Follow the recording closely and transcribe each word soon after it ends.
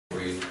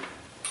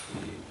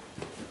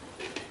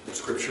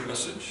scripture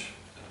message.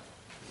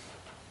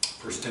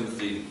 1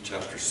 Timothy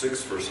chapter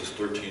 6, verses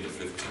 13 to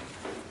 15.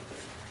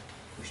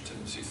 1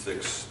 Timothy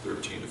 6,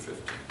 13 to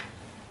 15.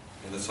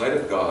 In the sight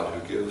of God,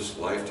 who gives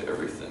life to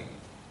everything,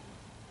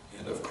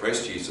 and of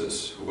Christ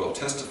Jesus, who while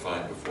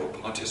testifying before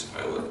Pontius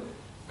Pilate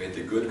made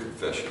the good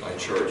confession, I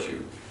charge you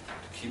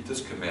to keep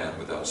this command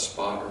without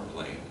spot or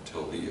blame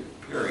until the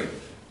appearing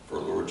of our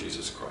Lord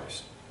Jesus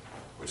Christ,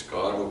 which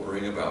God will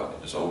bring about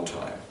in his own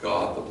time.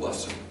 God, the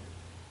blessed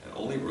and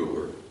only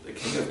ruler, the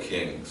King of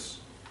kings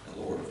and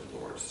Lord of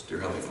lords.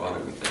 Dear Heavenly Father,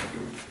 we thank you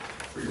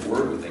for your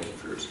word. We thank you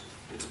for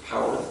its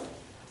power.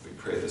 We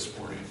pray this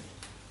morning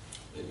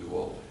that you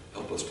will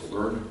help us to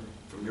learn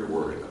from your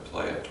word and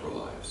apply it to our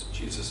lives. In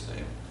Jesus'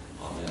 name,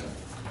 amen.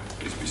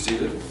 Please be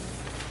seated.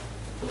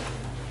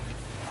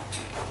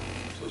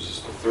 So this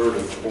is the third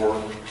of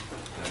four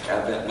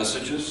Advent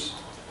messages,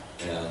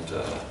 and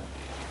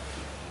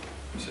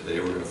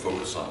today we're going to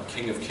focus on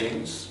King of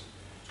Kings.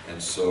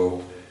 And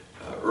so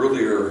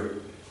earlier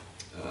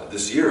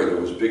this year there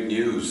was big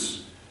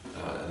news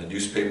in the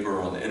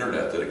newspaper, on the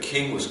internet, that a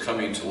king was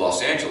coming to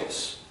Los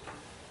Angeles,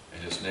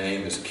 and his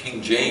name is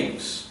King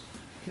James.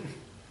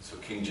 So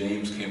King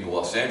James came to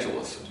Los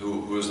Angeles, and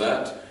who is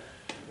that?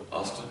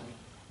 Austin?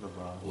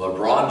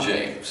 LeBron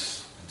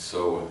James. And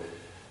so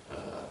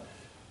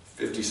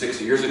 50,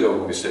 60 years ago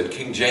when we said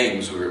King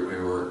James, we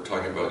were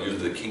talking about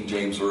usually the King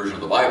James version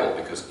of the Bible,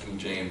 because King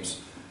James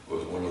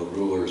was one of the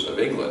rulers of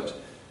England.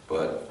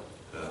 But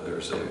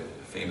there's a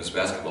famous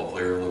basketball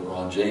player,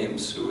 LeBron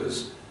James,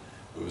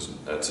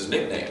 that's his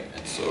nickname.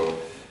 And so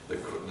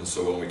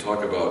when we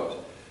talk about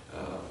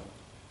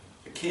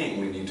a king,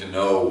 we need to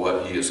know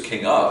what he is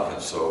king of.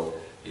 And so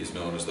he's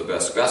known as the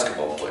best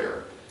basketball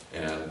player.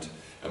 And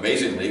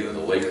amazingly, the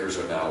Lakers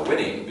are now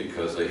winning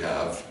because they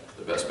have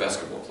the best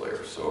basketball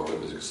player. So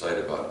everybody's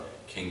excited about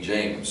King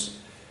James.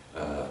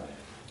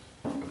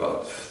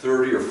 About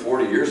 30 or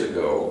 40 years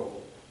ago,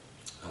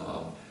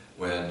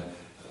 when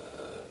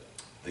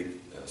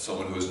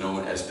someone who was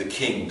known as the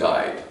King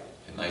died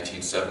in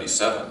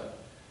 1977.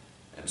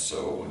 And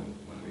so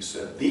when we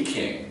said the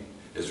King,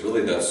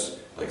 that's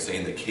like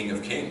saying the King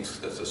of Kings.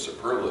 That's a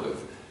superlative.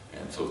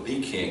 And so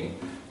the King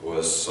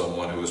was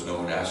someone who was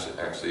known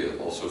actually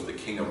also as the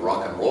King of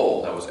rock and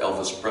roll. That was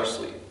Elvis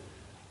Presley.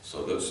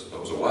 So that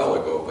was a while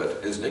ago,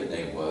 but his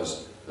nickname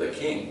was the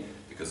King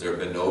because there had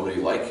been nobody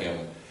like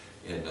him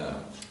in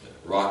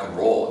rock and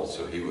roll. And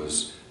so he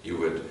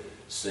would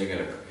sing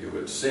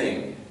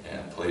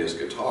and play his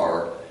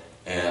guitar,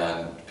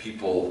 and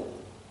people,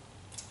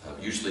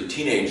 usually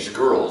teenage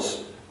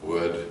girls,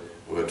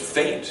 would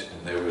faint,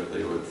 and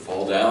they would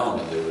fall down,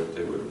 and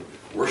they would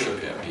worship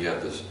him. He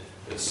had this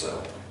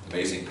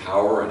amazing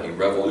power, and he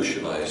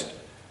revolutionized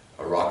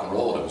rock and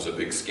roll, and it was a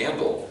big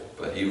scandal.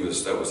 But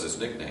that was his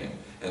nickname.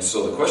 And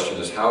so the question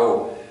is,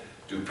 how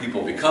do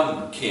people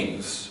become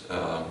kings?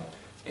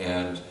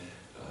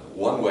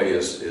 One way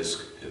is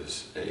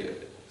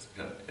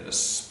in a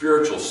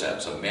spiritual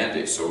sense, a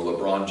mandate. So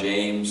LeBron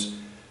James,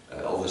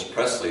 Elvis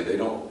Presley, they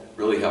don't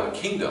really have a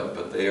kingdom,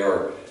 but they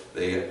are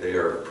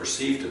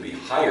perceived to be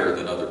higher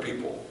than other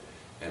people.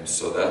 And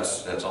so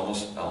that's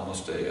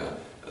almost a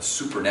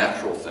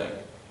supernatural thing.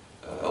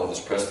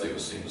 Elvis Presley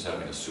was seen as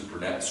having a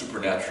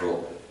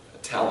supernatural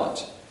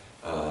talent.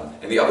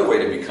 And the other way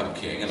to become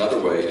king, another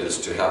way, is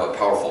to have a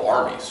powerful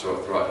army. So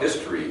throughout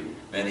history,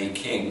 many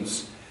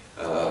kings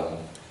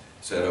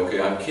said, okay,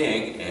 I'm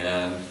king,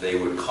 and they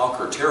would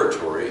conquer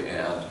territory,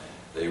 and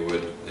they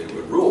would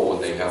rule,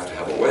 and they have to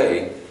have a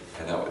way,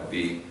 and that would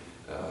be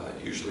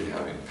usually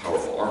having a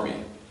powerful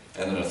army.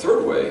 And then a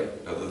third way,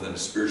 other than a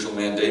spiritual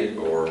mandate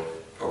or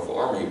powerful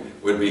army,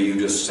 would be you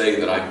just say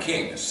that I'm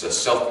king. It's a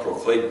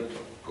self-proclaimed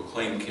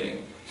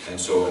king. And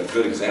so a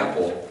good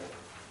example,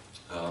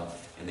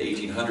 in the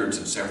 1800s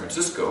in San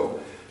Francisco,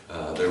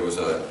 there was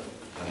a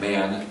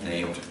man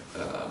named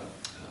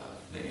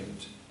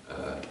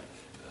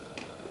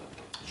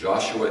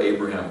Joshua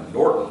Abraham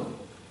Norton.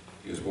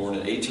 He was born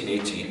in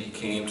 1818. He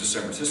came to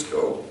San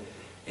Francisco,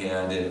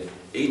 and in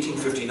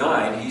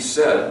 1859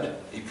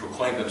 he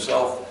proclaimed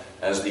himself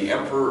as the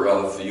Emperor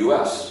of the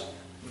U.S.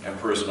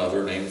 Emperor is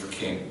another name for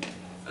king.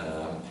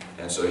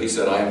 And so he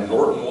said, I am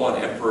Norton I,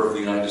 Emperor of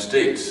the United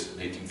States, in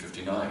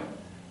 1859.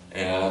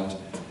 And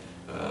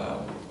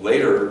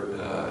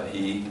later,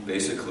 he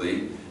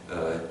basically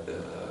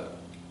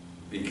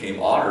became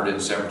honored in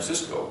San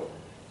Francisco.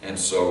 And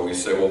so we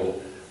say, well,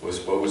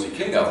 what was he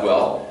king of?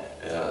 Well,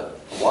 a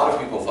lot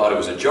of people thought it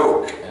was a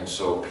joke, and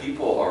so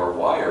people are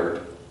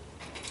wired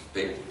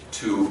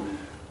to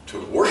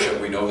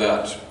worship. We know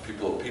that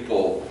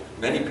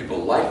many people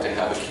like to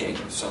have a king,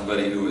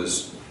 somebody who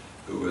is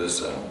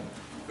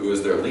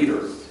their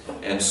leader.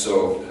 And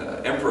so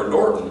Emperor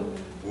Norton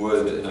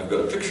would, and I've got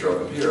a picture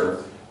of him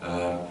here.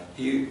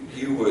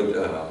 He would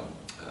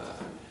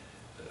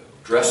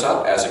dress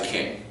up as a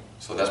king.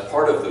 So that's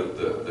part of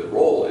the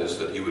role, is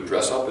that he would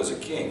dress up as a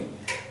king.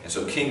 And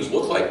so kings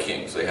look like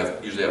kings. They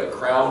usually have a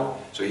crown.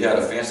 So he had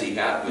a fancy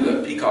hat with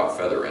a peacock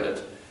feather in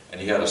it. And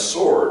he had a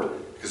sword,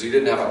 because he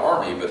didn't have an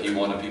army, but he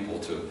wanted people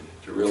to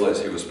realize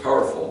he was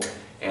powerful.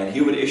 And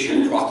he would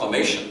issue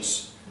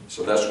proclamations.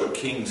 So that's what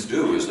kings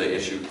do, is they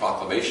issue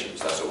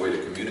proclamations. That's a way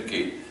to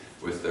communicate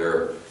with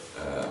their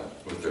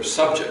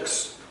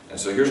subjects. And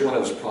so here's one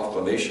of his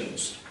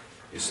proclamations.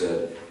 He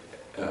said,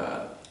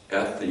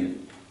 at the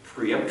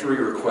peremptory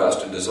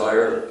request and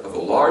desire of a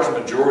large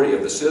majority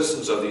of the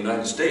citizens of the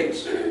United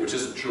States, which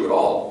isn't true at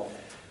all,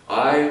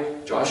 I,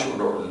 Joshua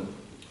Norton,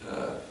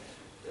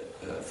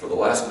 for the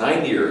last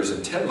 9 years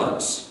and 10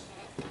 months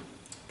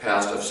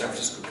past of San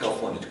Francisco,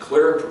 California,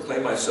 declare and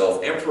proclaim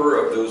myself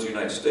Emperor of those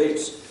United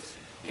States,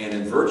 and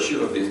in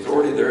virtue of the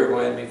authority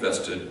thereby in me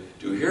vested,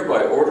 do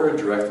hereby order and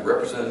direct the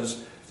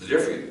representatives of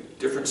the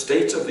different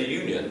states of the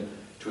Union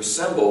to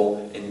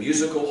assemble in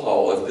Musical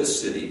Hall of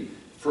this city,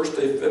 first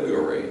day of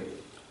February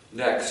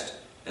next,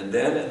 and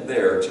then and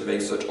there to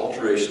make such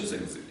alterations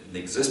in the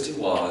existing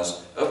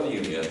laws of the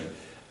Union,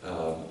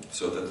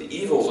 so that the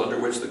evils under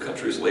which the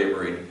country is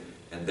laboring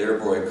and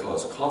thereby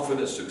cause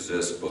confidence to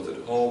exist both at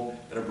home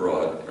and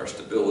abroad in our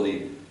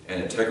stability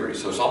and integrity.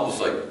 So it's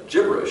almost like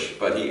gibberish,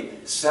 but he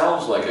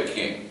sounds like a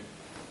king.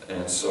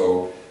 And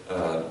so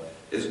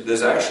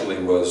this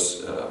actually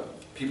was,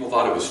 people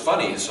thought it was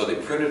funny, so they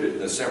printed it in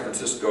the San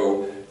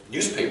Francisco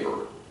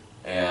newspaper.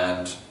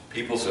 And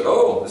people said,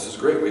 oh, this is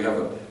great, we have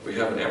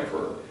an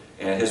emperor.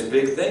 And his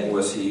big thing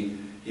was he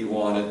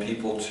wanted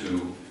people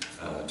to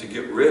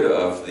get rid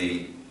of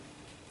the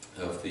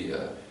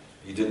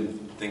he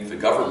didn't think the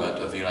government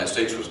of the United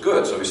States was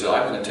good, so he said,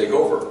 I'm going to take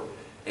over.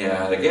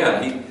 And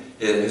again,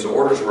 his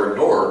orders were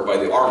ignored by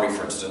the army,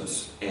 for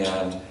instance,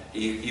 and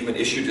he even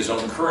issued his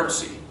own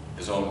currency.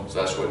 So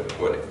that's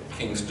what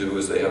kings do,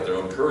 is they have their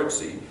own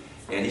currency.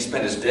 And he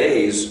spent his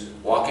days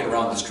walking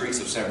around the streets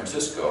of San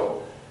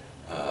Francisco,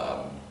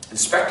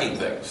 inspecting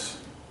things.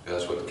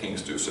 That's what the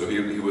kings do. So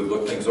he would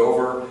look things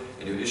over,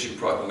 and he would issue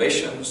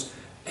proclamations,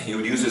 and he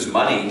would use his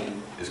money,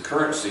 his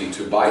currency,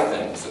 to buy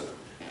things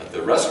at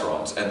the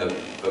restaurants.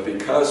 But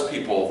because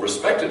people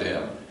respected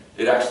him,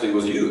 it actually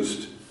was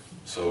used.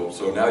 So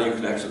now you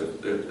can actually,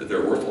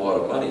 they're worth a lot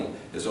of money.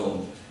 His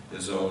own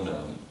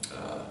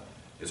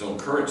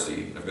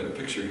currency. I've got a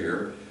picture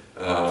here.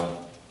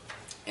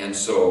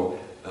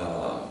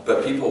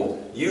 But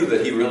people knew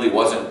that he really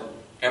wasn't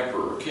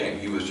emperor or king.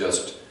 He was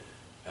just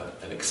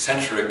an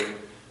eccentric,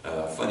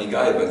 funny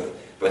guy.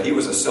 But he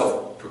was a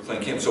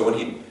self-proclaimed king. So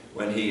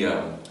when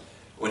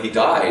he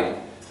died,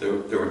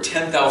 there were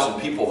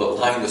 10,000 people that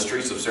lined the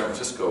streets of San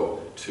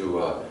Francisco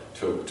to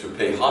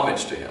pay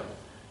homage to him,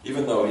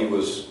 even though he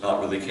was not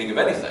really king of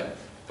anything.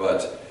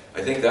 But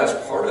I think that's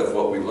part of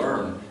what we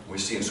learn, we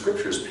see in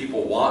scriptures.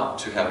 People want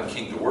to have a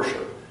king to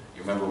worship.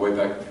 You remember way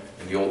back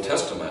in the Old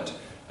Testament,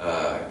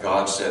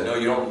 God said, no,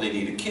 you don't really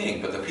need a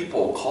king, but the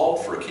people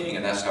called for a king,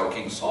 and that's how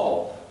King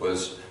Saul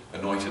was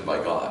anointed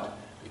by God,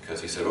 because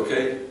he said,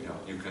 okay,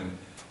 you can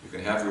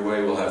have your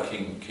way, we'll have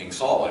King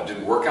Saul. And it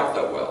didn't work out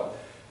that well.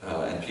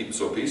 And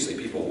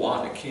basically people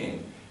want a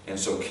king. And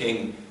so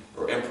King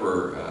or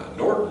Emperor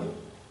Norton,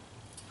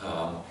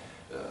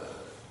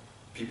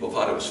 people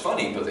thought it was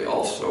funny, but they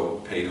also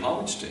paid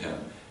homage to him.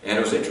 And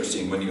it was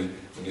interesting when you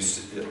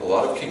see, a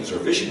lot of kings are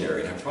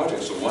visionary and have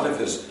projects. So one of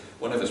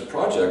his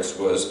projects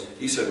was,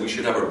 he said we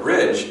should have a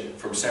bridge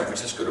from San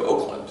Francisco to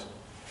Oakland.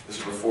 This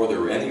is before there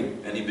were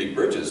any big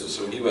bridges. And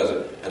so he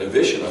had a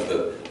vision of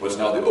what's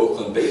now the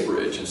Oakland Bay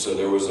Bridge. And so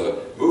there was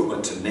a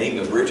movement to name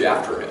the bridge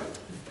after him,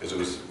 because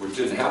which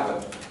didn't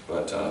happen.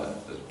 But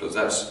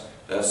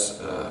that's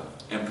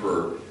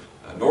Emperor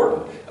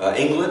Norton.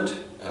 England,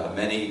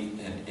 many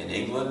in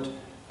England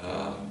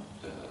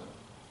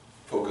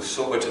focus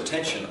so much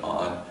attention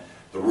on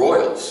the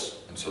royals,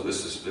 and so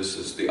this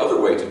is the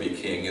other way to be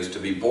king, is to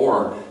be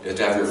born, is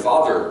to have your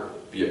father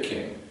be a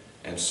king.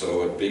 And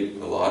so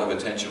a lot of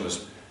attention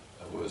was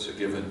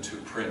given to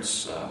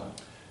Prince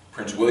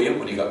William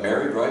when he got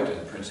married, right,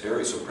 and Prince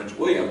Harry. So Prince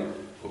William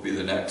will be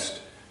the next,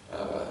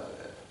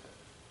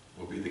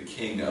 will be the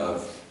king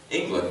of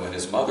England when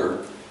his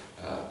mother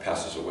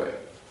passes away.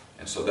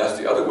 And so that's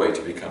the other way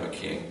to become a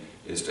king,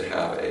 is to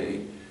have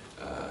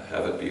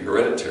it be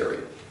hereditary.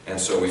 And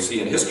so we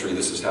see in history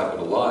this has happened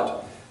a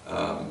lot.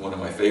 One of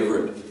my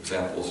favorite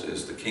examples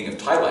is the king of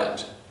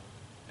Thailand.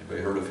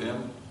 Anybody heard of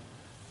him?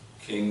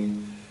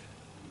 King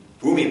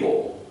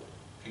Bhumibol.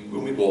 King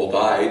Bhumibol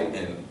died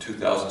in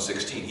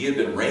 2016. He had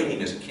been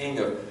reigning as king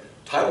of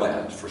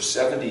Thailand for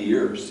 70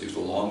 years. He was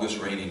the longest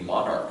reigning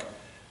monarch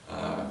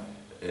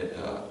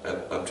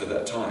up to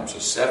that time. So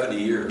 70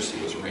 years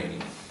he was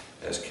reigning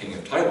as king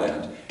of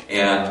Thailand,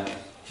 and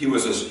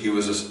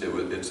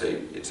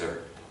it's a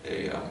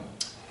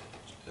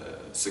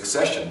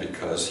succession,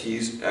 because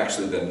he's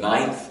actually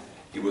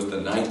he was the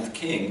ninth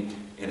king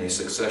in a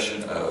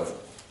succession of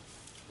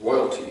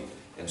royalty.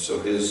 And so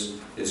his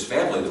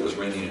family that was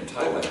reigning in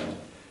Thailand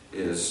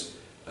is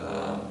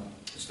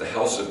the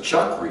house of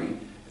Chakri.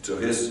 So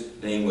his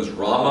name was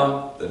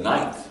Rama the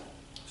Ninth.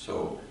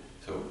 So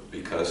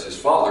because his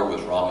father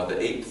was Rama the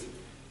Eighth.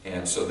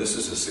 And so this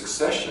is a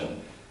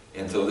succession.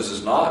 And so this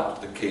is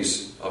not the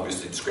case,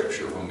 obviously, in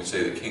Scripture when we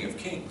say the King of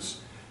Kings.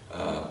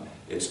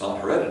 It's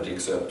not heredity,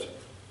 except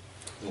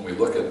when we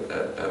look at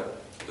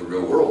the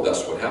real world,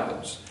 that's what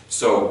happens.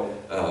 So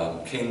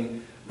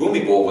King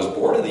Bhumibol was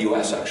born in the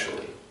U.S.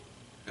 actually,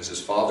 because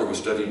his father was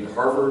studying at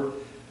Harvard,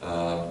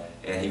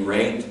 and he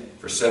reigned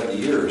for 70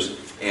 years.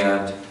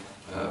 And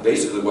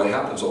basically what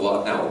happens a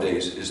lot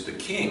nowadays is the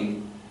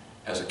king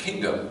has a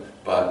kingdom,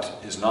 but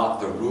is not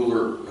the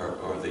ruler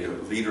or the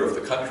leader of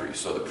the country.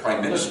 So the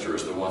prime minister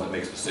is the one that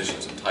makes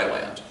decisions in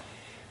Thailand.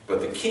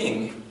 But the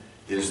king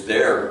is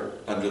there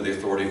under the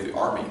authority of the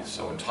army.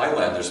 So in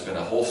Thailand there's been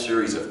a whole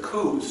series of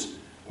coups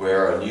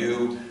where a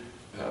new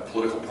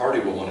political party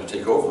will want to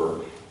take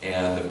over.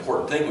 And the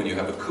important thing when you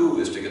have a coup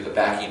is to get the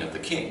backing of the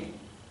king.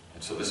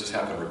 And so this has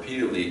happened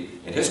repeatedly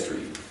in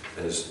history,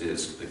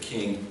 is the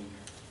king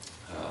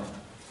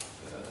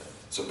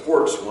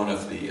supports one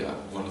of the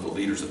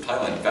leaders of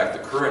Thailand. In fact,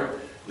 the current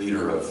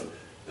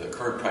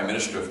prime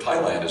minister of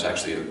Thailand is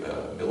actually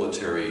a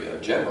military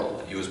general,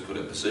 and he was put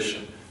in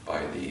position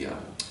by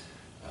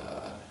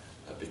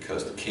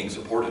because the king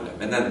supported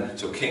him. And then,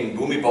 so King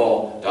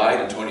Bhumibol died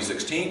in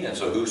 2016, and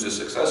so who's his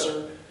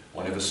successor?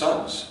 One of his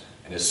sons.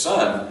 And his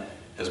son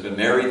has been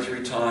married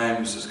 3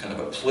 times, is kind of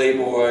a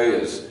playboy,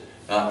 is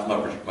not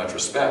much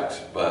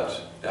respect,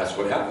 but that's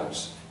what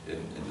happens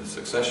in the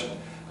succession.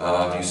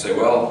 You say,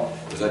 well,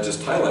 is that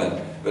just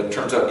Thailand? But it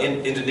turns out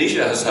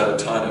Indonesia has had a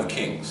ton of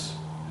kings.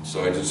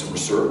 So I did some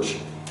research,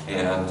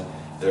 and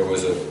there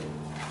was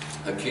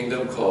a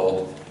kingdom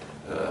called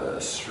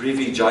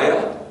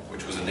Sriwijaya,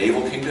 which was a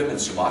naval kingdom in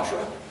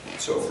Sumatra.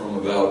 So from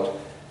about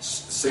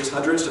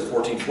 600s to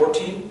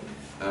 1414,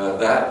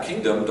 that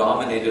kingdom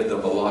dominated the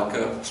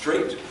Malacca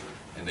Strait,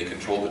 and they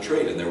controlled the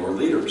trade, and there were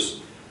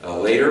leaders.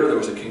 Later, there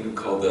was a kingdom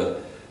called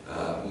the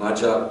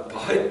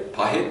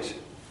Majapahit.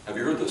 Have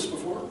you heard this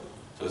before?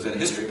 So it's in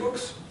history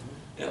books.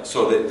 Yeah.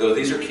 So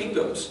these are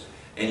kingdoms,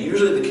 and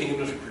usually the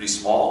kingdoms are pretty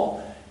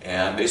small.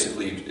 And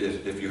basically,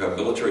 if you have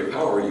military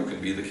power, you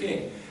can be the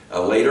king.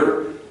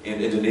 Later,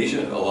 in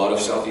Indonesia, a lot of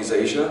Southeast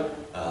Asia,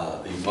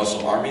 the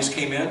Muslim armies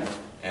came in,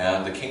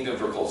 and the kingdoms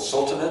were called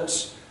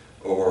sultanates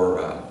or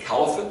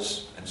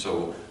caliphates. And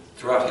so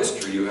throughout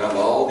history, you have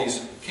all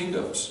these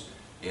kingdoms.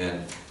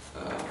 In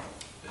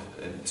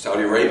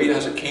Saudi Arabia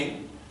has a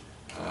king.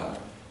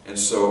 And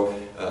so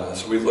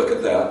we look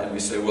at that and we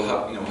say, well,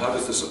 how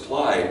does this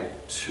apply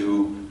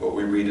to what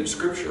we read in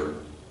Scripture?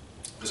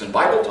 Because in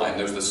Bible time,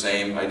 there's the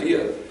same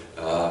idea.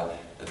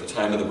 At the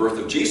time of the birth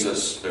of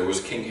Jesus, there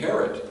was King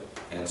Herod.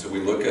 And so we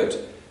look at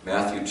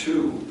Matthew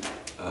 2.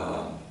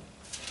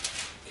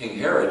 King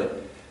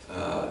Herod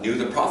knew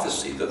the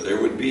prophecy that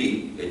there would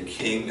be a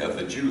king of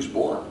the Jews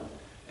born.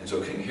 And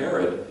so King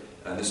Herod,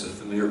 and this is a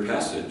familiar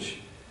passage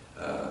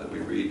that we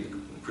read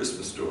in the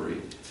Christmas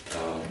story,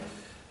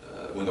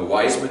 when the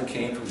wise men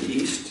came from the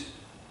east,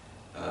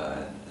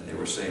 and they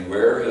were saying,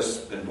 where has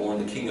been born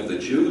the king of the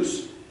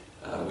Jews?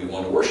 We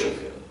want to worship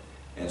him.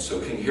 And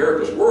so King Herod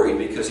was worried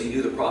because he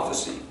knew the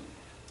prophecy.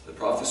 The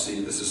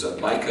prophecy, this is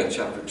Micah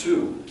chapter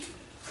 2.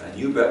 And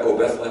you, O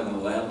Bethlehem, in the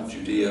land of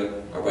Judea,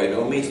 are by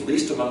no means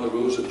least among the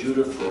rulers of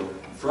Judah, for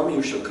from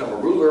you shall come a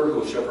ruler who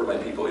will shepherd my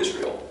people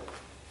Israel.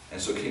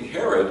 And so King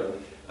Herod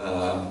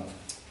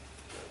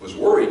was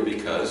worried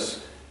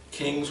because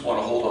kings want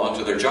to hold on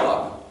to their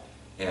job.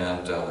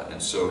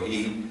 And so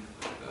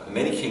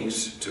many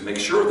kings, to make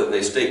sure that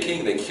they stay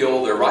king, they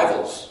kill their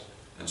rivals.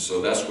 And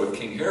so that's what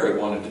King Herod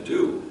wanted to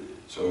do.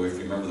 So if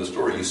you remember the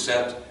story, he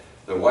sent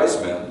the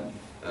wise men,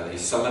 he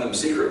summoned them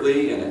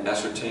secretly and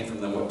ascertained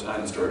from them what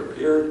time the star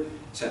appeared,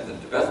 sent them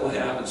to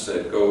Bethlehem and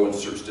said, go and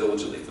search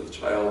diligently for the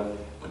child.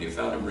 When you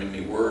found him, bring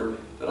me word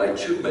that I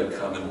too may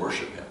come and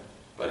worship him.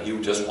 But he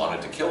just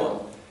wanted to kill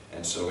him.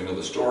 And so we know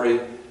the story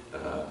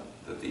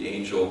that the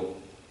angel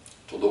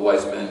told the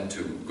wise men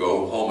to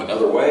go home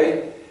another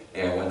way,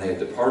 and when they had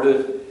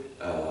departed,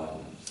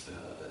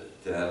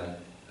 then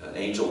an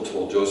angel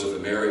told Joseph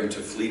and Mary to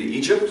flee to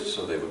Egypt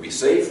so they would be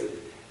safe.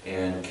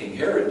 And King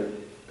Herod,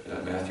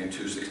 Matthew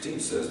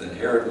 2:16 says, then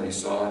Herod, when he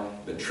saw him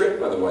been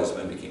tricked by the wise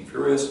men, became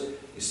furious.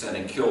 He sent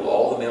and killed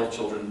all the male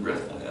children in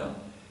Bethlehem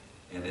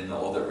and in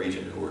all that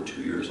region who were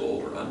 2 years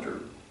old or under,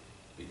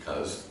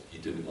 because he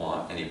didn't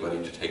want anybody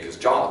to take his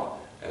job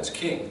as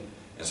king.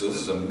 And so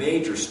this is a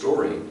major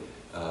story.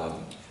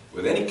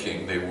 With any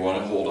king, they want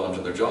to hold on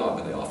to their job,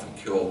 and they often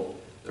kill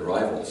their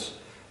rivals.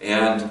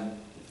 And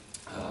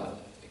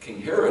King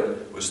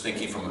Herod was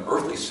thinking from an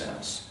earthly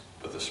sense,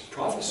 but this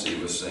prophecy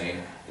was saying,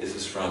 this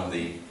is from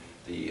the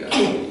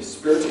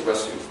spiritual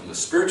rescue, from the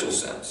spiritual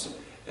sense.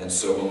 And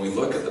so when we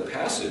look at the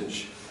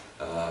passage,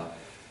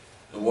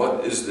 and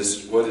what is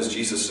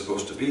Jesus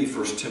supposed to be?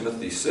 1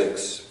 Timothy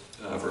 6,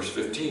 verse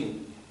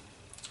 15,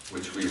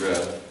 which we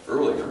read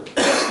earlier.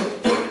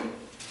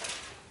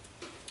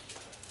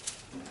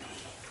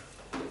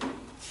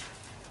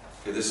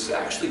 Okay, this is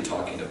actually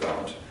talking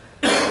about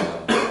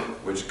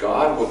which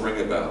God will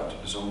bring about in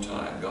his own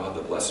time. God,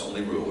 the blessed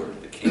only ruler,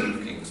 the King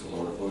of kings, the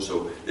Lord of lords.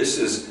 So this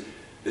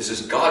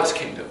is God's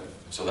kingdom.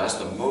 So that's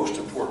the most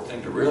important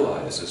thing to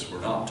realize, is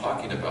we're not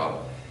talking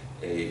about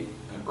an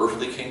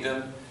earthly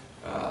kingdom.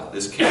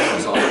 This kingdom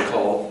is often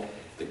called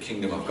the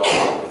kingdom of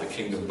God, or the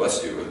kingdom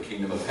bless you, or the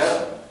kingdom of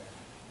heaven.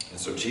 And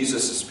so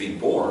Jesus is being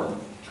born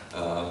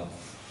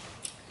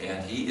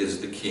he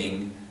is the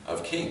King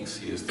of Kings.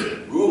 He is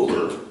the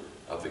ruler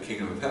of the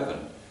kingdom of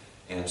heaven.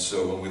 And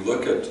so when we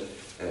look at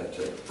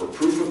for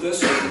proof of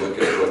this, we look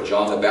at what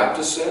John the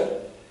Baptist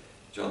said.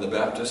 John the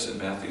Baptist in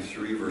Matthew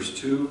 3, verse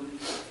 2,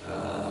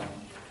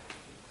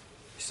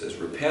 he says,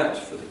 "Repent,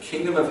 for the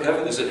kingdom of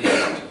heaven is at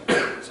hand."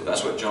 So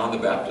that's what John the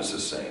Baptist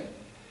is saying.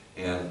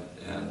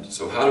 And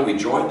so how do we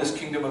join this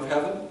kingdom of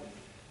heaven?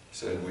 He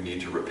said we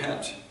need to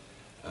repent.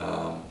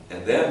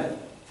 And then,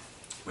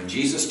 when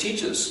Jesus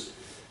teaches,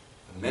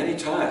 many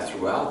times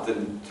throughout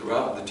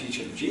the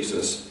teaching of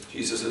Jesus,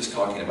 Jesus is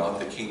talking about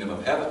the kingdom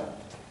of heaven.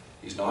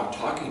 He's not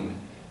talking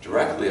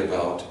directly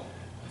about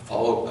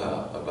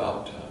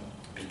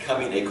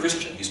becoming a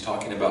Christian. He's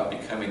talking about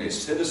becoming a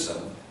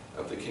citizen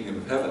of the kingdom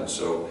of heaven.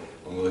 So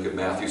when we look at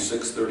Matthew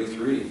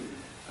 6:33,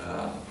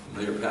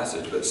 later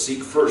passage, "But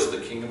seek first the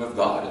kingdom of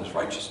God and his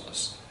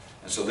righteousness."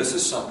 And so this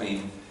is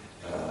something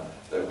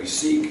that we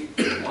seek.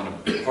 We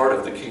want to be part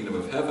of the kingdom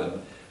of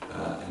heaven,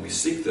 and we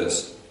seek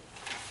this,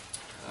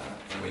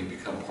 and we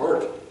become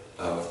part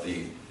of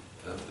the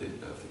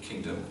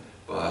kingdom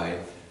by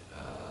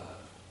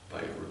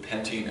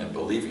repenting and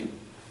believing.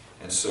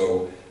 And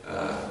so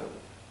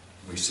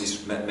we see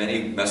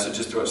many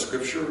messages throughout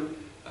Scripture.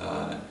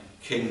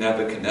 King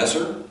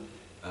Nebuchadnezzar,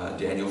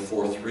 Daniel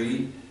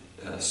 4:3,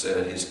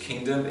 said his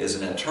kingdom is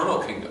an eternal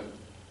kingdom.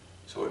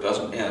 So it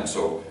doesn't end.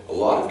 So a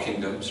lot of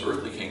kingdoms,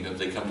 earthly kingdoms,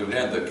 they come to an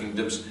end. The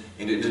kingdoms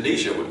in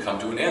Indonesia would come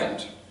to an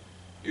end.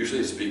 Usually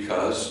it's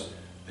because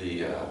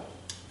the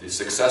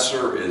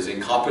successor is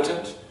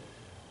incompetent,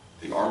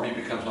 the army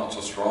becomes not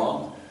so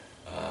strong,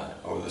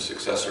 or the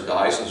successor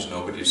dies and there's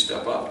nobody to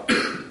step up.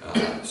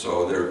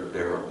 So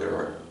there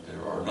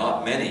are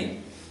not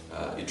many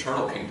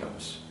eternal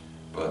kingdoms,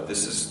 but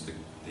this is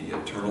the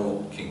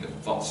eternal kingdom.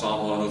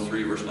 Psalm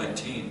 103, verse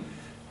 19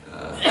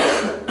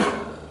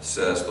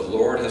 says, "The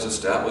Lord has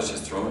established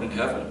his throne in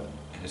heaven,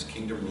 and his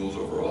kingdom rules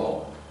over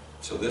all."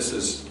 So this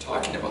is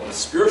talking about the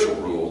spiritual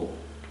rule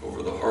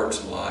over the hearts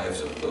and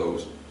lives of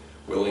those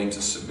willing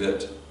to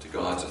submit to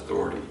God's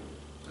authority.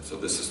 And so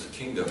this is the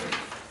kingdom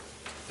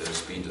that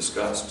is being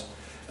discussed.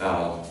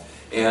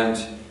 And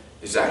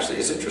it's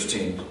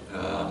interesting.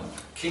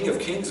 King of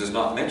Kings is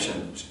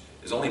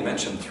only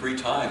mentioned 3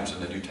 times in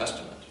the New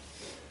Testament.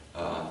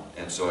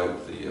 And so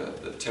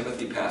the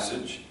Timothy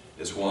passage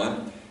is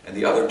one, and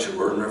the other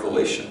 2 are in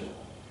Revelation.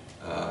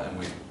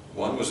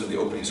 One was in the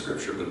opening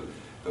scripture,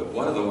 but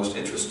one of the most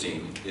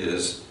interesting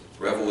is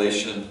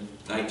Revelation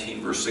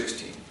 19, verse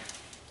 16.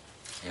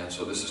 And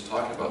so this is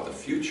talking about the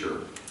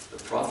future,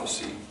 the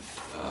prophecy,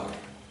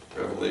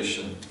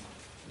 Revelation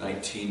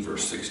 19,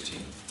 verse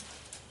 16.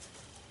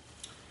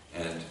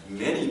 And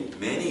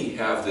many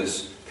have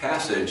this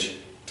passage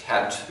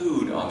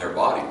tattooed on their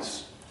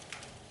bodies.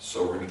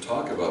 So we're going to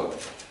talk about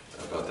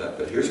that.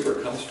 But here's where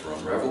it comes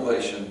from: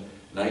 Revelation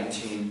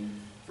 19,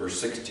 verse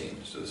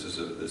 16. So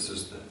this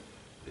is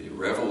the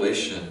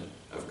revelation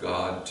of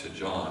God to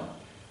John.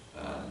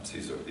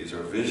 These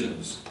are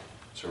visions.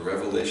 So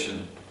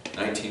Revelation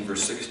 19,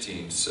 verse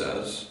 16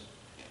 says,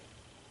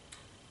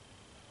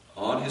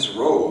 "On his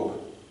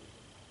robe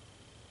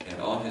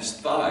and on his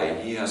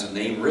thigh he has a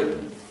name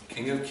written,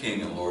 King of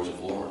Kings and Lord of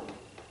Lords."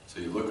 So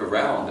you look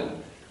around,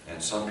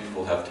 and some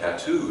people have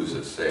tattoos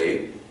that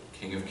say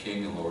King of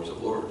Kings and Lords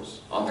of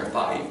Lords on their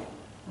thigh,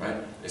 right?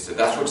 They say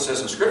that's what it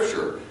says in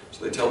Scripture.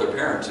 So they tell their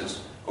parents it's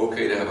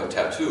okay to have a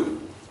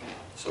tattoo.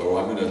 So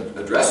I'm going to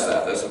address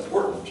that. That's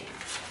important.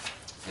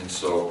 And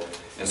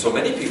so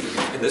many people,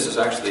 and this is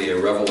actually a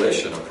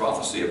revelation, a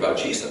prophecy about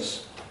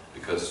Jesus,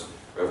 because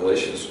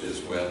Revelation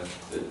is when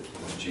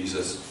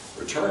Jesus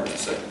returned, the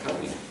second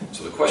coming.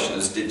 So the question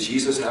is, did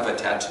Jesus have a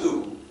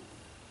tattoo?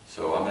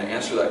 So I'm going to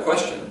answer that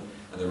question.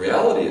 And the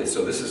reality is,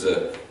 so this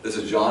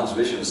is John's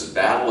vision. This is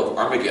Battle of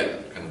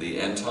Armageddon, kind of the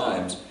end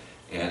times.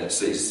 And it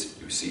says,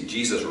 you see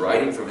Jesus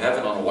riding from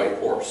heaven on a white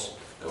horse.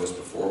 That was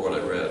before what I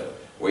read.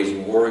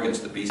 Waging war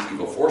against the beast's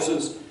evil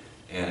forces.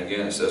 And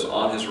again, it says,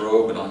 on his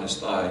robe and on his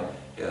thigh,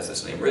 he has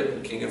this name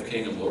written, King of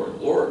Kings and Lord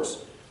of Lords.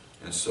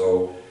 And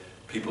so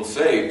people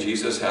say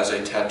Jesus has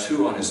a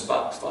tattoo on his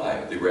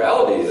thigh. The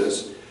reality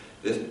is,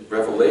 this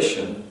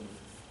Revelation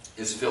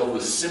is filled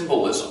with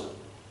symbolism.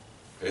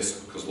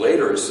 Because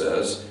later it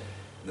says,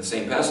 in the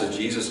same passage,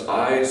 Jesus'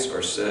 eyes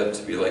are said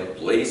to be like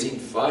blazing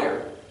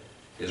fire.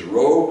 His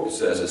robe, it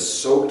says, is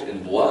soaked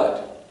in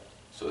blood.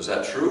 So is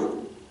that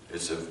true?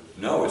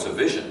 No, it's a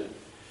vision.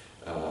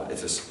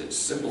 It's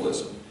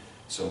symbolism.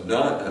 So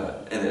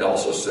and it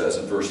also says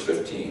in verse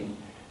 15,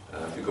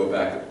 if you go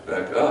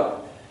back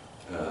up,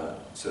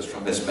 it says,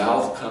 from his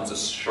mouth comes a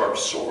sharp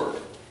sword.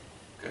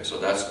 Okay, so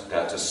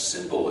that's a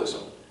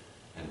symbolism.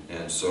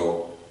 And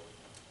so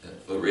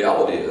the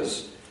reality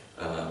is,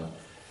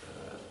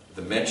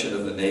 the mention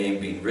of the name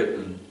being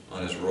written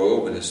on his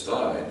robe and his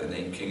thigh, the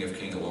name King of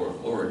Kings and Lord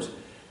of Lords,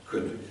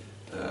 could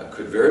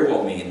very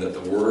well mean that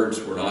the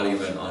words were not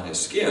even on his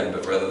skin,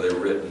 but rather they were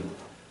written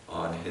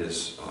on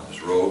his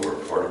robe, or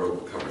part of the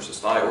robe that covers his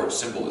thigh, or it's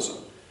symbolism.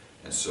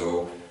 And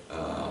so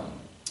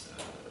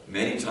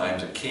many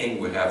times a king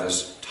would have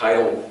this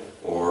title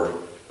or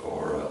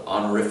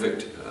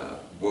honorific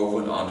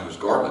woven onto his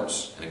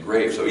garments and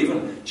engraved. So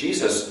even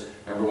Jesus,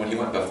 remember when he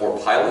went before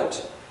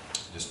Pilate,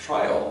 his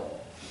trial,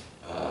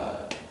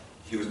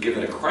 he was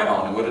given a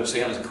crown, and what did it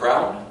say on his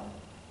crown?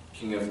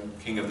 King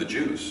of the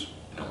Jews,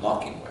 in a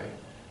mocking way.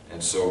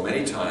 And so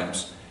many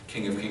times,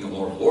 King of Kings and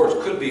Lord of Lords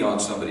could be on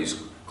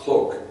somebody's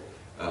cloak,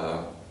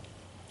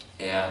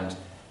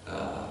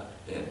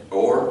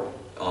 or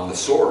on the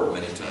sword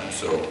many times.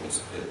 So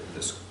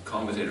this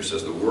commentator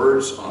says the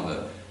words on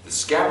the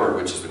scabbard,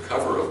 which is the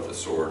cover of the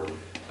sword,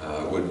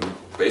 would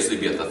basically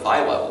be at the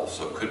thigh level.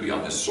 So it could be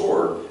on his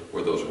sword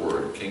where those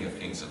words, King of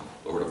Kings and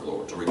Lord of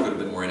Lords. Or he could have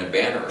been wearing a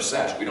banner or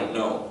sash. We don't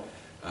know.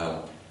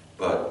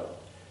 But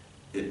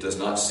it does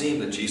not seem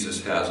that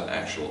Jesus has an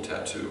actual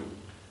tattoo.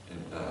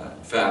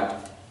 In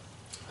fact,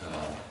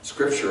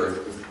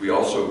 Scripture, we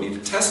also need to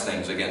test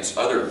things against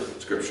other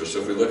Scriptures. So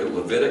if we look at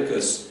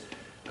Leviticus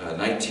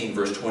 19,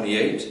 verse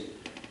 28,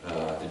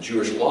 the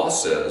Jewish law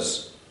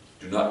says,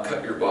 "Do not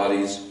cut your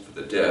bodies for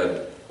the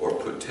dead or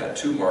put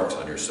tattoo marks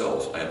on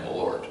yourselves. I am the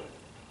Lord."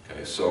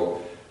 Okay,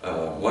 so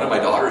one of my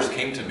daughters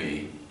came to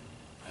me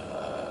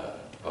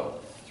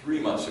about 3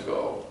 months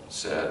ago and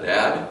said,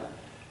 "Dad,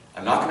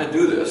 I'm not going to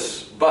do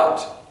this,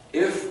 but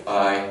if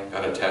I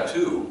got a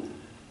tattoo,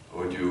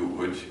 what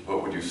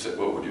would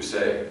you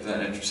say?" Isn't that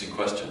an interesting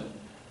question?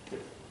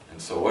 And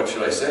so what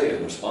should I say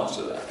in response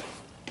to that?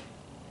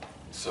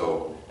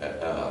 So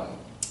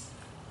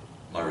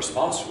my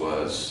response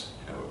was,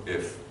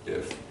 if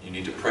you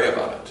need to pray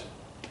about it,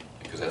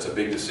 because that's a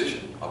big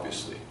decision,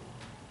 obviously.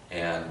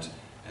 And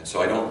so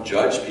I don't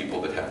judge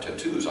people that have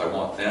tattoos. I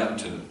want them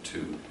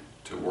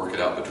to work it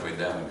out between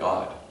them and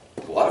God.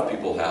 A lot of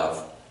people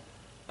have,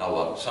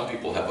 some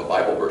people have a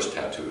Bible verse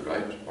tattooed,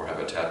 right? Or have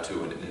a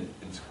tattoo in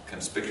a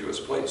conspicuous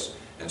place.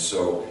 And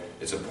so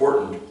it's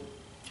important.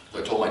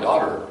 I told my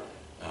daughter,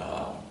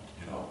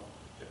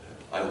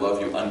 I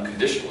love you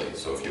unconditionally.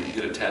 So if you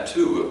get a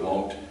tattoo, it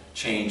won't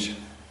change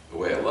the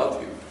way I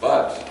love you.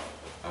 But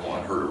I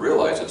want her to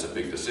realize it's a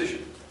big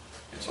decision.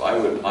 And so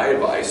my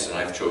advice, and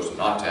I've chosen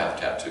not to have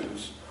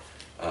tattoos,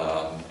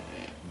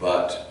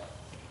 but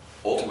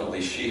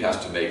ultimately she has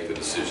to make the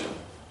decision.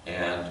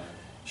 And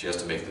she has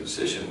to make the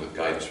decision with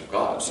guidance from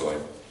God. So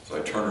I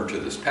turn her to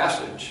this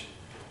passage,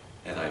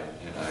 and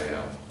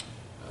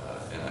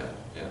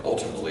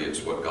ultimately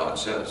it's what God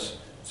says.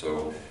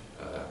 So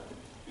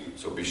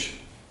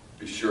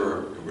be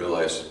sure to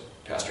realize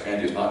Pastor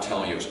Andy is not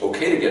telling you it's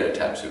okay to get a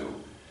tattoo.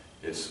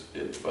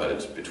 But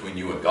it's between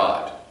you and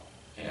God.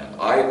 And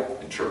I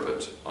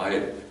interpret my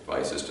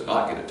advice is to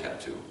not get a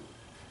tattoo.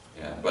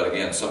 But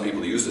again, some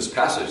people use this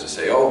passage to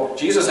say, "Oh,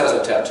 Jesus has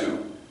a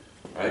tattoo,"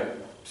 right?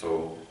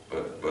 So.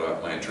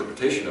 But my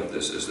interpretation of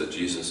this is that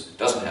Jesus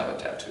doesn't have a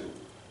tattoo.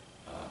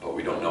 But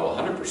we don't know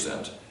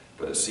 100%,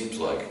 but it seems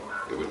like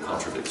it would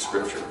contradict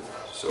Scripture.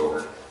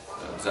 So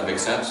does that make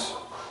sense?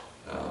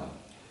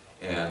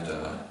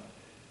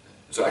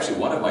 So actually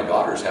one of my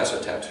daughters has a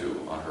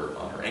tattoo on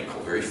her ankle,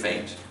 very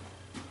faint.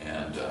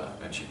 And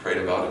she prayed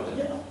about it.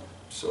 And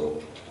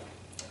so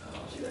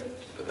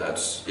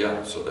that's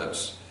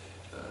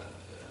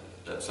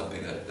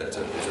something that's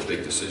a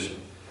big decision.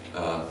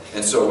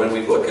 And so when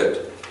we look at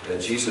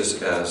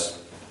Jesus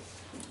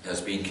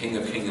as being King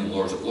of Kings and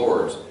Lord of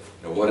Lords,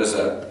 what is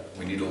that?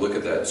 We need to look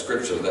at that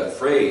Scripture. That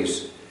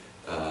phrase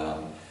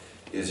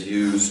is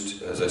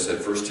used, as I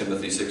said, 1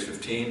 Timothy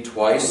 6:15,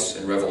 twice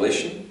in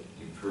Revelation.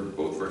 You've heard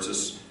both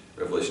verses,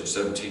 Revelation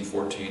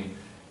 17:14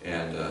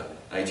 and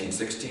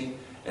 19:16.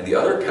 And the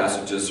other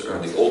passages are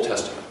in the Old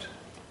Testament,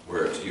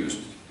 where it's used,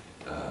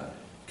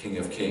 King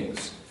of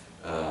Kings.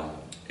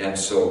 And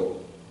so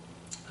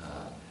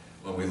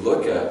when we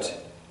look at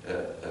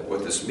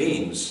what this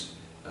means,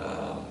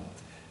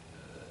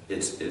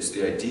 it's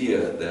the idea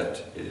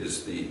that it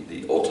is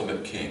the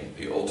ultimate King,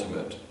 the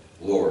ultimate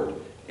Lord,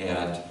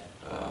 and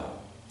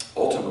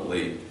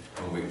ultimately,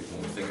 when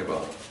we think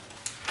about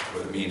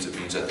what it means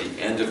at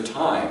the end of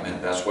time,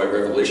 and that's why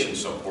Revelation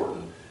is so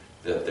important,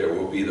 that there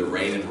will be the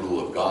reign and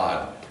rule of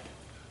God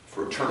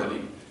for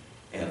eternity.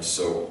 And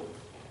so,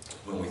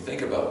 when we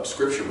think about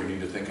Scripture, we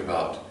need to think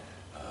about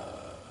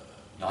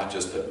not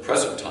just the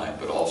present time,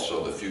 but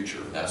also the future.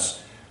 And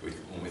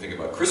when we think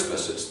about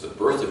Christmas, it's the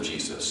birth of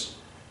Jesus.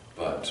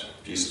 But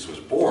Jesus was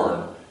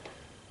born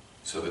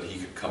so that he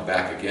could come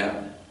back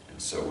again.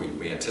 And so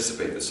we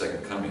anticipate the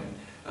second coming.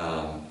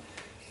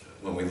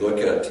 When we look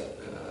at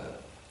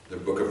the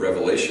book of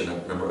Revelation,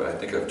 I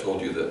think I've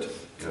told you that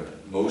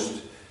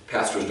most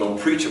pastors don't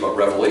preach about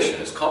Revelation.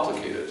 It's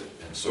complicated.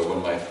 And so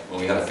when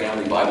we had a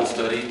family Bible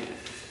study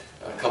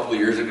a couple of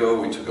years ago,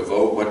 we took a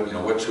vote.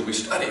 What should we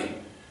study?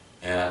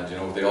 And you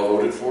know what they all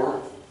voted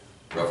for?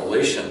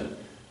 Revelation,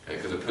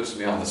 because it puts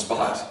me on the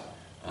spot.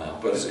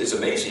 But it's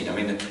amazing. I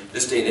mean,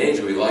 this day and age,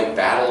 we like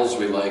battles,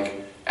 we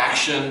like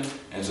action,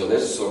 and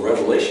so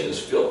Revelation is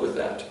filled with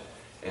that.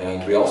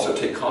 And we also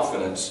take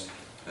confidence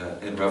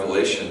in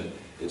Revelation.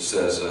 It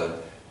says,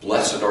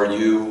 "Blessed are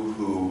you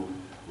who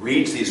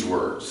reads these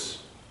words."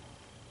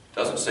 It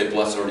doesn't say,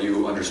 "Blessed are you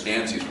who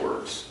understands these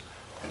words."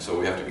 And so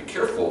we have to be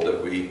careful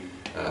that we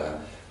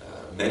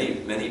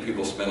many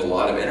people spend a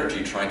lot of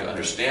energy trying to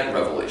understand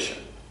Revelation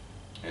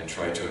and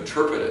try to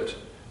interpret it.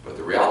 But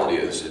the reality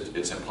is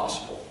it's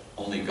impossible.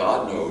 Only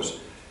God knows.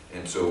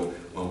 And so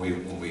when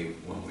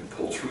we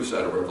pull truths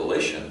out of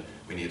Revelation,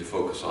 we need to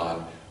focus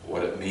on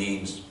what it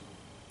means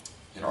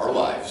in our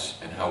lives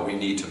and how we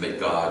need to make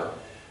God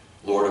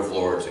Lord of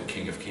Lords and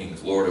King of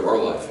Kings, Lord of our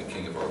life and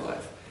King of our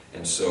life.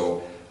 And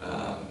so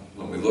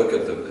when we look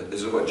at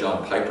this is what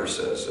John Piper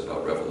says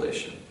about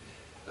Revelation.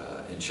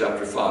 In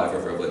chapter 5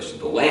 of Revelation,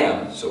 the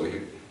Lamb, so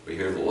we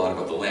hear a lot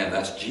about the Lamb,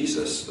 that's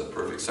Jesus, the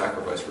perfect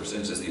sacrifice for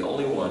sins, is the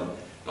only one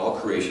in all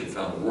creation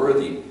found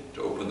worthy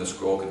to open the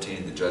scroll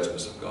containing the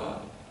judgments of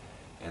God.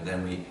 And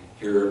then we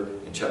hear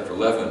in chapter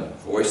 11,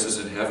 voices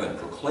in heaven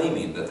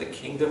proclaiming that the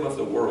kingdom of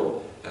the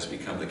world has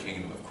become the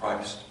kingdom of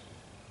Christ.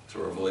 So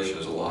Revelation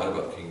is a lot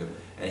about the kingdom.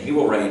 And he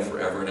will reign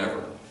forever and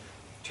ever.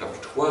 Chapter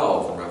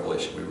 12 in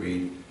Revelation, we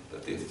read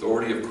that the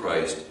authority of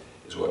Christ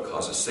is what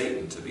causes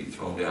Satan to be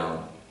thrown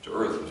down to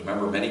earth. Because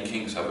remember, many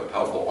kings have a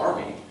powerful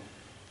army,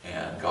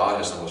 and God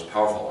has the most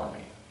powerful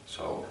army.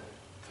 So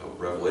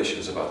Revelation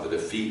is about the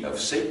defeat of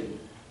Satan.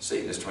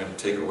 Satan is trying to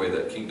take away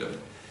that kingdom.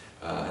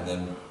 And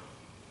then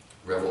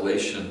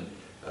Revelation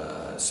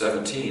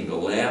 17, the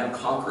Lamb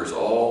conquers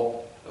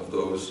all of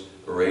those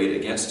arrayed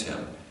against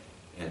him.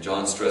 And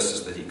John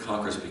stresses that he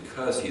conquers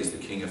because he is the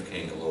King of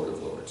Kings and Lord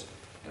of Lords.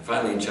 And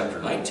finally in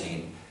chapter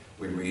 19,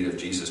 we read of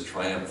Jesus'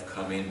 triumph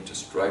coming to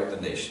strike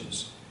the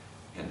nations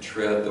and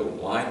tread the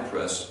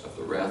winepress of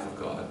the wrath of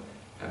God,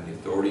 having the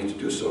authority to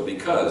do so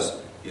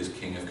because he is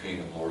King of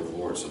Kings and Lord of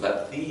Lords. So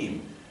that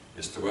theme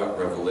is throughout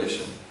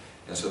Revelation.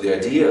 And so the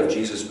idea of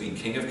Jesus being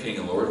King of Kings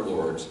and Lord of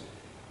Lords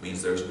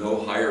means there's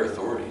no higher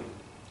authority.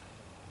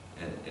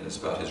 And it's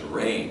about his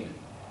reign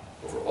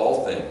over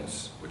all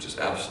things, which is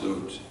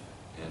absolute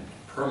and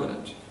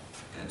permanent.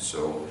 And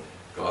so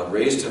God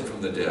raised him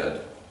from the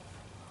dead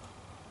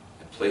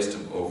and placed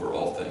him over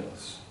all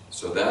things.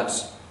 So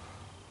that's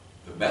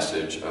the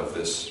message of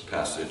this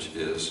passage,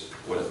 is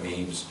what it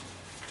means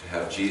to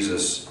have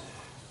Jesus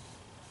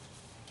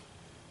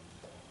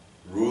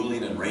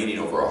ruling and reigning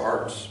over our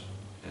hearts.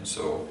 And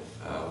so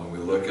when we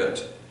look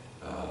at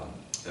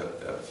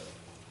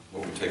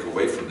what we take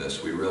away from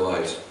this, we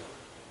realize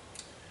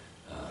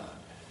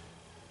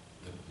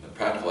the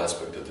practical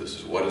aspect of this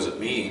is, what does it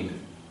mean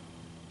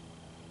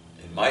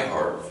in my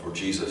heart for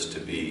Jesus to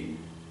be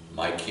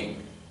my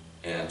king?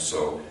 And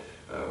so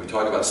we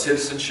talk about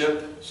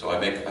citizenship. So I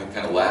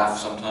kind of laugh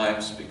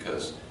sometimes,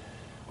 because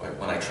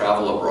when I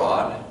travel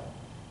abroad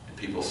and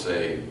people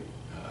say,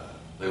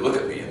 they look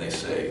at me and they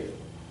say,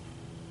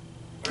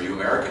 "Are you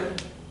American?"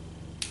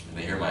 And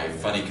they hear my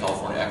funny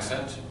California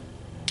accent.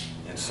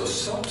 And so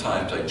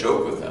sometimes I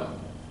joke with them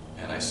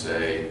and I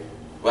say,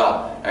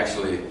 well,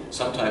 actually,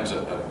 sometimes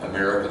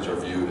Americans are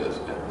viewed as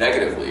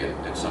negatively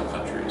in some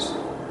countries.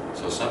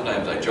 So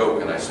sometimes I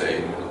joke and I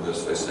say,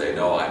 they say,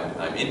 "No,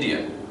 I'm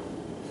Indian."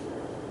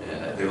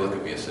 And they look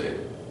at me and say,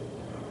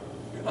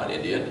 "You're not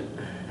Indian."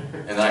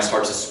 And then I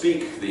start to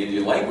speak the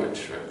Indian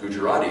language,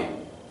 Gujarati.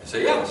 I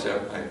say, "Yeah,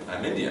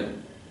 I'm Indian."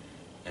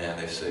 And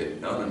they say,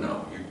 no,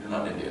 you're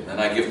not Indian. And then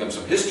I give them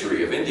some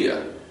history of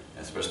India,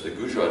 especially the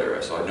Gujarat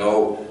area. So I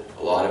know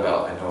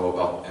about,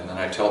 and then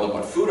I tell them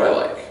what food I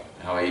like,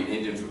 and how I eat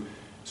Indian food.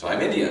 So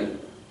I'm Indian.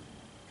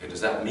 Okay,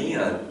 does that mean?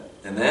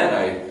 And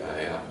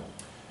then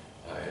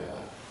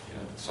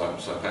so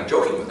I'm kind of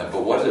joking with them.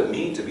 But what does it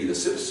mean to be the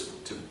citizen?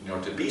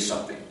 To be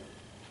something?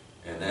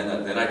 And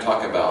then I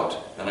talk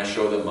about. Then I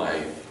show them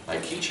my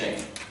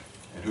keychain.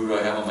 And who do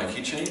I have on my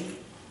keychain?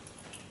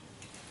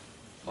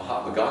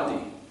 Mahatma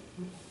Gandhi.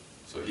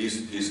 So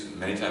he's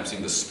many times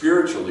seen the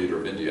spiritual leader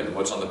of India. And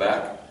what's on the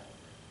back?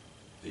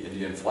 The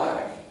Indian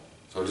flag.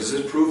 So does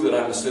this prove that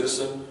I'm a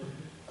citizen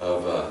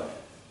of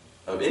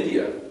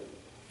India?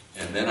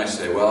 And then I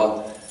say,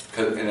 well,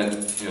 and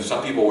then,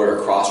 some people wear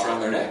a cross around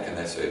their neck, and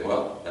they say,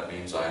 well, that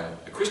means I'm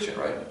a Christian,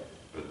 right?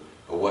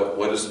 But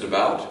what is it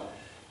about?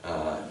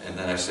 And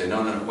then I say,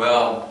 no,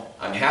 well,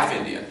 I'm half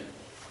Indian.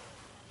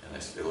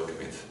 And they look at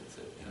me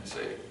and I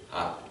say,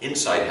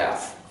 inside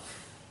half.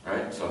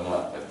 Right? So I'm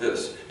not like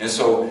this. And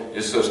so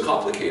it's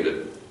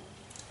complicated.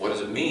 What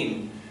does it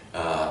mean?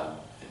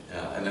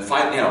 And then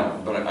finally,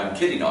 but I'm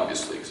kidding,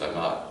 obviously, because I'm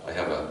not. I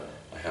have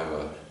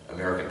a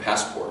American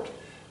passport.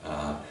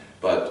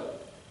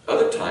 But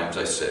other times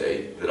I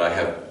say that I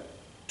have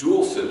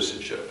dual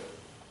citizenship.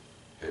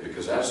 Okay?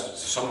 Because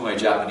as some of my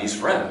Japanese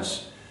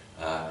friends,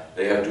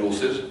 they have dual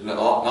citizenship. Not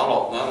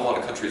a lot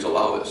of countries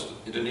allow this.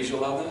 Indonesia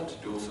allow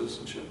that, dual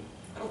citizenship?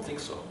 I don't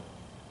think so.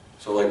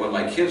 So like when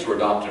my kids were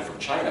adopted from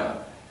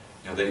China,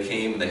 they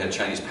came and they had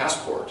Chinese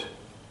passport,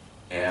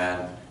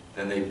 and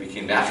then they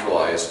became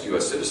naturalized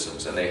U.S.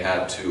 citizens, and they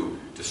had to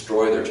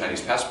destroy their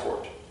Chinese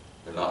passport.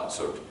 They're not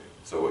so.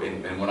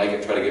 And when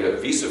I try to get a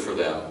visa for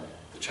them,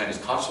 the Chinese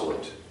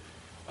consulate,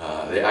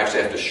 they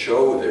actually have to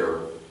show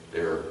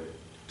their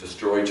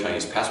destroyed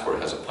Chinese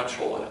passport has a punch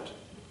hole in it,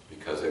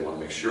 because they want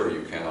to make sure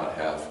you cannot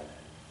have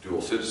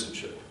dual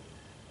citizenship.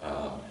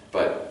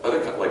 But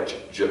other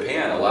like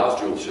Japan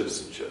allows dual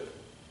citizenship,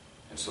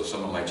 and so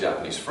some of my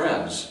Japanese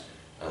friends.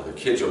 their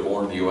kids are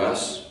born in the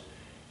U.S.,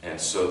 and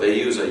so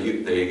they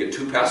get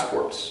 2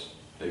 passports.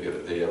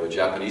 They have a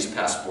Japanese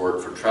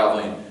passport for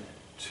traveling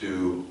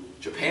to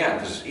Japan,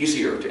 because it's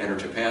easier to enter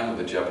Japan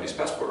with a Japanese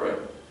passport, right?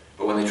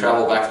 But when they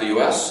travel back to the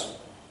U.S.,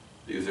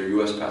 they use their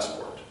U.S.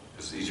 passport,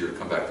 because it's easier to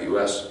come back to the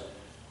U.S.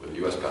 with a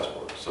U.S.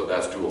 passport. So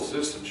that's dual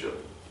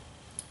citizenship.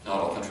 Not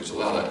all countries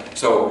allow that.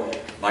 So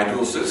my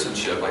dual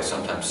citizenship, I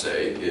sometimes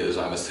say, is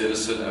I'm a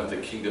citizen of the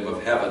kingdom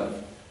of heaven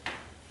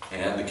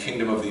and the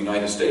kingdom of the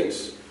United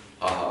States.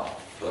 So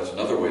that's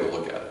another way to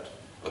look at it.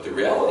 But the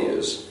reality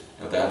is,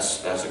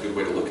 that's a good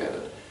way to look at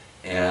it.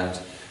 And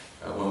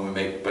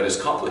but it's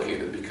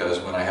complicated, because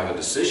when I have a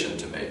decision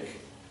to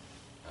make,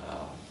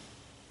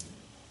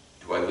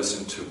 do I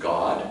listen to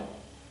God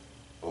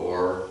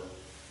or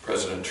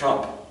President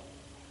Trump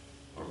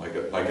or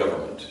my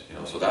government?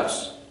 So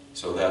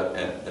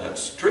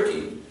that's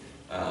tricky.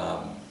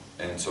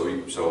 And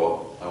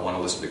so I want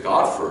to listen to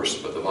God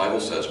first, but the Bible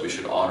says we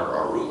should honor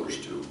our rulers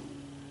too.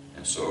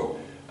 And so,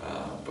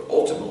 but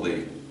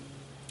ultimately,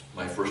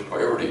 my first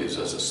priority is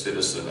as a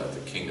citizen of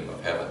the kingdom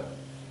of heaven,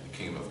 the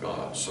kingdom of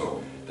God.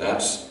 So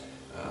that's,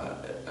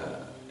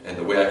 and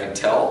the way I can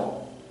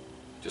tell,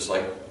 just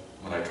like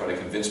when I try to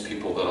convince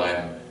people that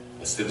I'm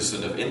a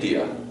citizen of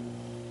India,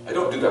 I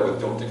don't do that with,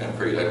 don't think I'm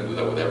crazy, I don't do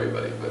that with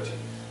everybody,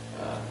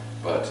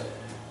 but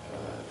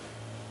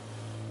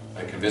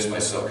I convince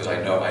myself, because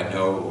I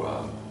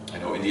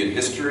know Indian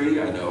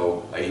history, I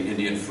eat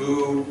Indian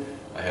food,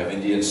 I have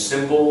Indian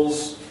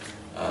symbols,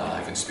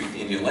 I can speak the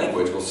Indian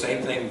language. Well,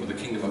 same thing with the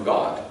kingdom of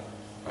God,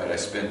 right? I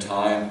spend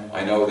time,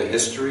 I know the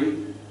history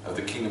of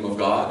the kingdom of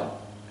God,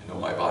 I know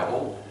my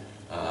Bible.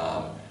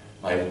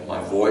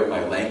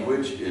 My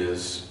language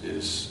is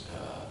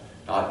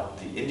not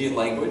the Indian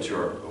language,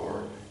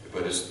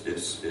 but it's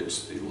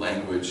the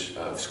language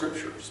of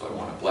Scripture. So I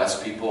want to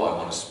bless people, I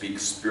want to speak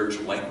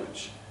spiritual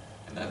language.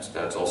 And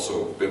that's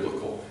also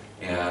biblical.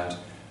 And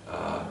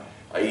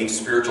I eat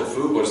spiritual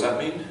food. What does that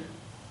mean?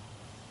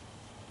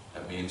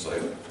 That means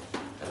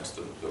that's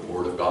the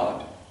Word of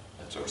God.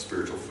 That's our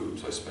spiritual food.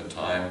 So I spend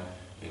time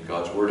in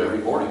God's Word every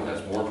morning.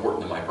 That's more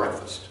important than my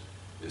breakfast,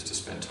 is to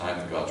spend time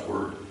in God's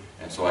Word.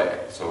 And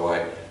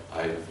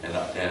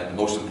and the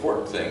most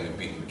important thing in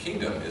being in the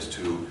kingdom is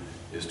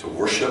to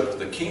worship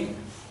the King.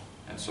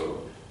 And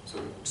so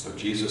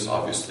Jesus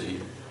obviously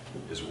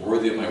is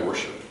worthy of my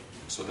worship.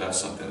 So that's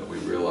something that we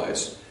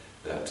realize,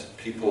 that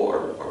people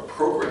are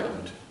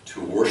programmed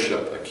to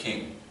worship a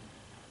king.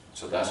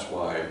 So that's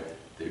why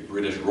the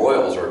British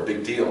royals are a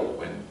big deal.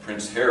 When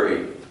Prince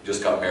Harry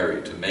just got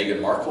married to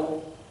Meghan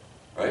Markle,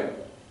 right?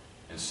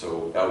 And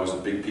so that was a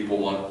big people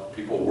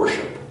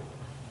worship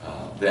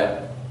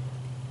them.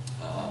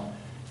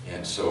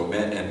 And so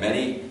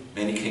many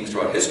kings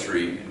throughout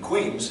history and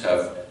queens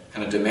have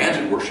kind of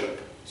demanded worship.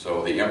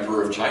 So the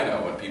Emperor of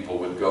China, when people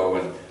would go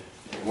and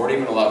weren't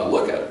even allowed to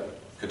look at it,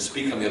 could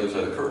speak on the other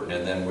side of the curtain,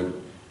 and then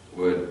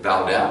would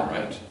bow down,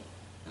 right?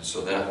 And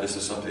so this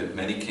is something that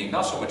many kings,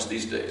 not so much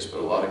these days, but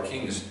a lot of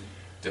kings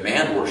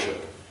demand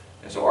worship.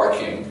 And so our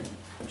King,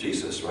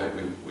 Jesus, right,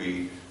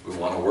 we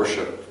want to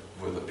worship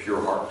with a pure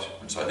heart.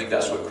 And so I think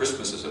that's what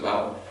Christmas is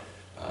about,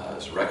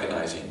 is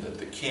recognizing that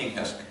the King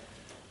has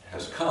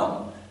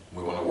come.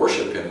 We want to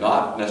worship Him,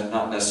 not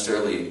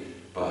necessarily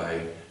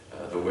by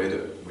the way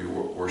that we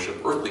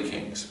worship earthly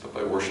kings, but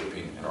by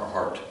worshiping in our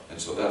heart. And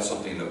so that's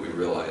something that we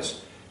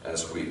realize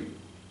as we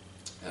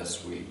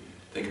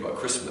think about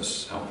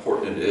Christmas, how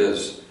important it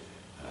is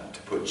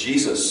to put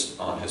Jesus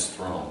on His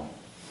throne,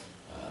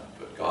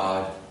 put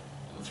God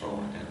on the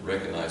throne, and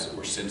recognize that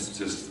we're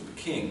citizens of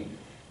the King.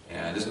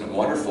 And isn't it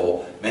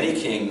wonderful? Many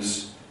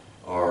kings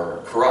are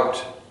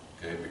corrupt,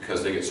 okay,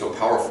 because they get so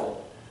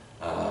powerful.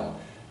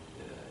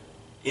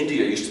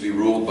 India used to be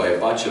ruled by a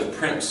bunch of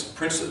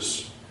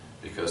princes,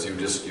 because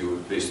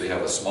you basically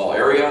have a small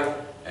area,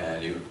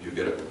 and you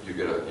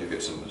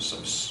get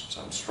some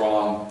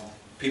strong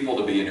people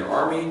to be in your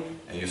army,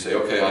 and you say,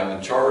 okay, I'm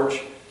in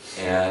charge,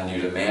 and you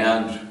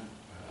demand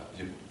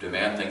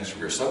things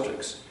from your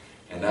subjects.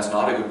 And that's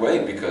not a good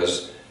way,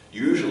 because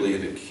usually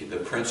the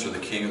prince or the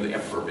king or the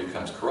emperor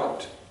becomes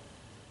corrupt,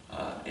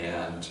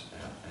 and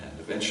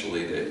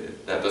eventually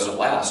that doesn't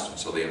last, and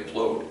so they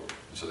implode.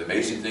 And so the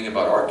amazing thing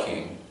about our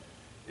King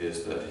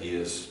is that He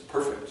is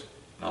perfect.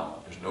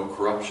 There's no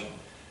corruption.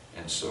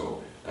 And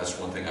so that's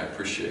one thing I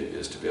appreciate,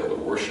 is to be able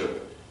to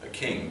worship a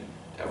king,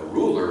 to have a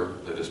ruler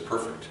that is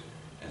perfect.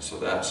 And so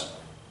that's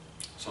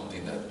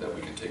something that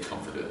we can take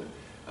comfort in.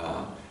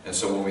 And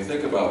so when we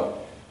think about,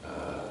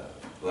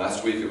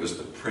 last week it was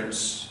the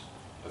Prince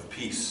of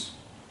Peace.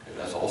 Okay,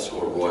 that's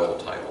also a royal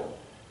title.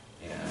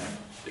 And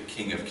the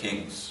King of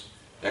Kings.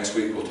 Next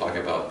week we'll talk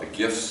about the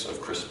gifts of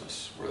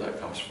Christmas, where that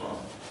comes from.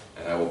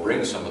 And I will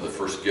bring some of the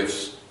first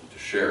gifts to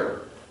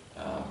share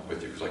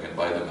with you, because I can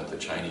buy them at the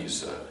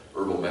Chinese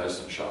herbal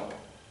medicine shop.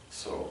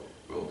 So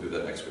we'll do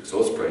that next week.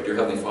 So let's pray. Dear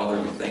Heavenly Father,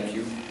 we thank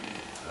you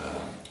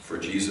for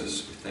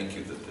Jesus. We thank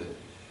you that the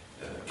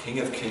King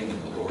of Kings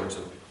and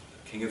the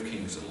King of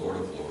Kings and Lord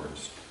of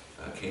Lords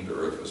came to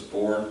earth, was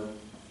born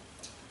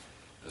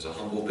as a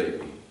humble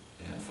baby.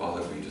 And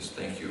Father, we just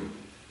thank you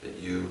that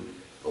you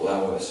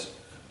allow us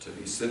to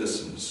be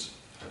citizens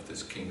of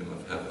this kingdom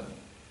of heaven,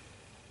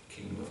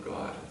 kingdom of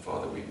God. And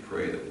Father, we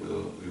pray that we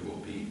will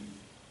be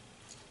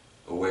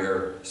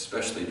aware,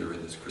 especially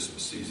during this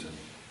Christmas season,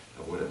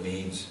 of what it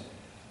means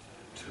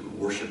to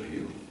worship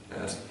you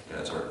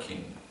as our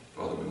King.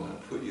 Father, we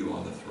want to put you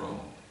on the throne.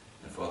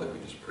 And Father, we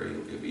just pray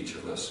you'll give each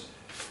of us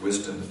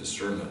wisdom and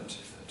discernment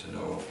to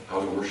know how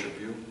to worship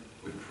you.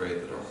 We pray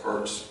that our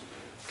hearts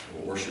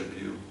will worship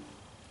you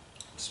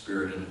in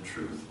spirit and in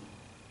truth.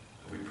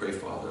 And we pray,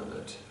 Father,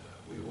 that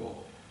we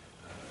will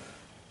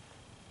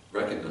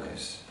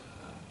recognize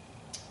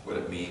what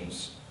it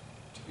means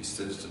to be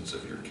citizens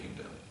of your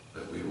kingdom,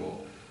 that we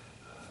will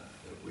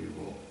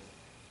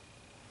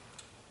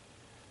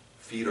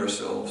feed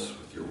ourselves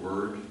with your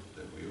word,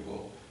 that we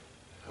will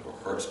have our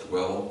hearts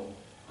dwell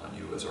on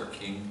you as our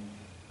King,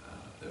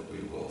 that we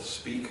will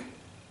speak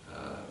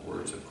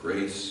words of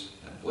grace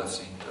and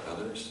blessing to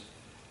others,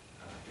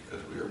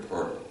 because we are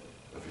part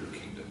of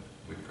your kingdom.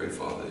 We pray,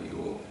 Father, that you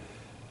will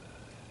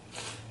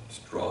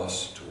draw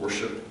us to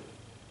worship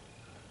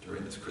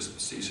during this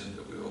Christmas season,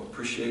 that we will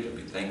appreciate and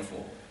be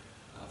thankful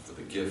for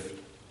the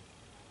gift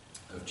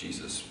of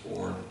Jesus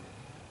born on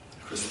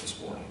Christmas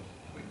morning.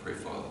 And we pray,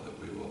 Father, that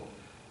we will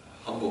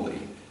humbly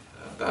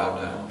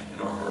bow down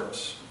in our